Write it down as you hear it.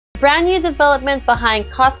brand new development behind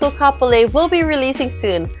Costco Kapolei will be releasing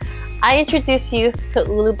soon. I introduce you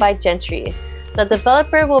Kaulu by Gentry. The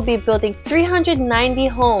developer will be building 390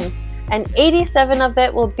 homes, and 87 of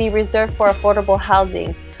it will be reserved for affordable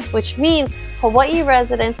housing, which means Hawaii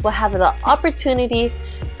residents will have the opportunity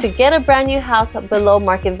to get a brand new house below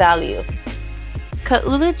market value.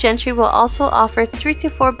 Kaulu Gentry will also offer 3 to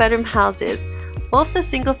 4 bedroom houses. Both the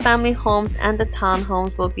single-family homes and the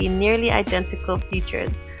townhomes will be nearly identical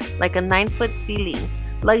features, like a 9-foot ceiling,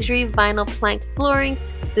 luxury vinyl plank flooring,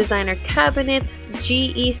 designer cabinets,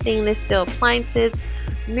 GE stainless steel appliances,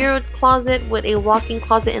 mirrored closet with a walk-in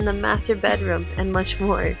closet in the master bedroom, and much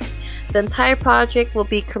more. The entire project will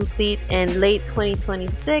be complete in late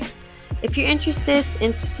 2026. If you're interested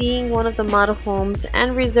in seeing one of the model homes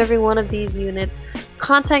and reserving one of these units,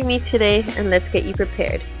 contact me today and let's get you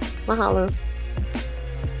prepared. Mahalo.